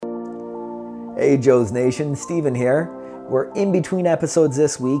Hey Joe's Nation, Steven here. We're in between episodes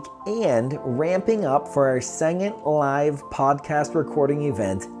this week and ramping up for our second live podcast recording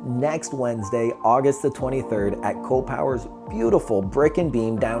event next Wednesday, August the 23rd at CoPower's beautiful Brick and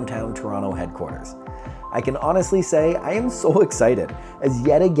Beam downtown Toronto headquarters. I can honestly say I am so excited as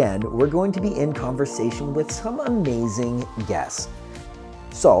yet again we're going to be in conversation with some amazing guests.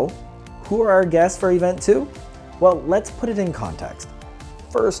 So, who are our guests for event 2? Well, let's put it in context.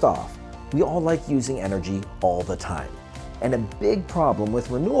 First off, we all like using energy all the time. And a big problem with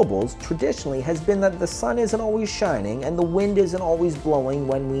renewables traditionally has been that the sun isn't always shining and the wind isn't always blowing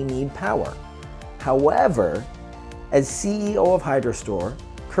when we need power. However, as CEO of Hydrostore,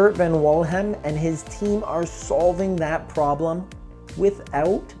 Kurt Van Walhem and his team are solving that problem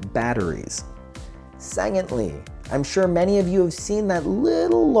without batteries. Secondly, I'm sure many of you have seen that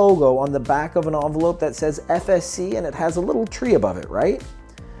little logo on the back of an envelope that says FSC and it has a little tree above it, right?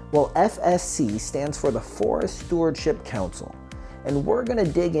 Well, FSC stands for the Forest Stewardship Council, and we're going to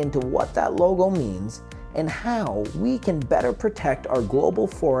dig into what that logo means and how we can better protect our global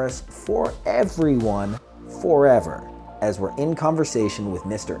forests for everyone forever, as we're in conversation with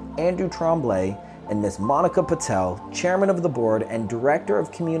Mr. Andrew Tremblay and Ms. Monica Patel, Chairman of the Board and Director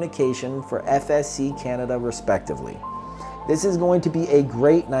of Communication for FSC Canada, respectively. This is going to be a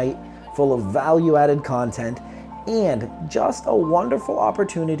great night full of value-added content and just a wonderful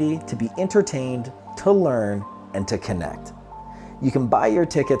opportunity to be entertained, to learn, and to connect. You can buy your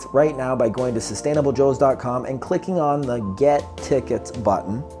tickets right now by going to SustainableJoes.com and clicking on the Get Tickets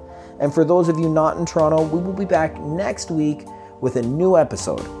button. And for those of you not in Toronto, we will be back next week with a new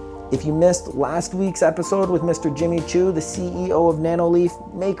episode. If you missed last week's episode with Mr. Jimmy Chu, the CEO of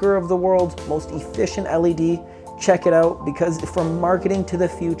Nanoleaf, maker of the world's most efficient LED, check it out, because from marketing to the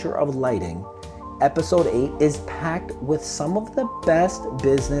future of lighting, Episode 8 is packed with some of the best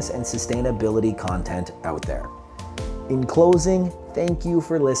business and sustainability content out there. In closing, thank you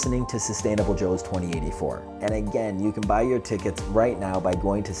for listening to Sustainable Joes 2084. And again, you can buy your tickets right now by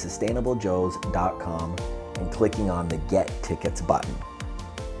going to SustainableJoes.com and clicking on the Get Tickets button.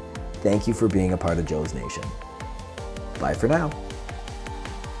 Thank you for being a part of Joe's Nation. Bye for now.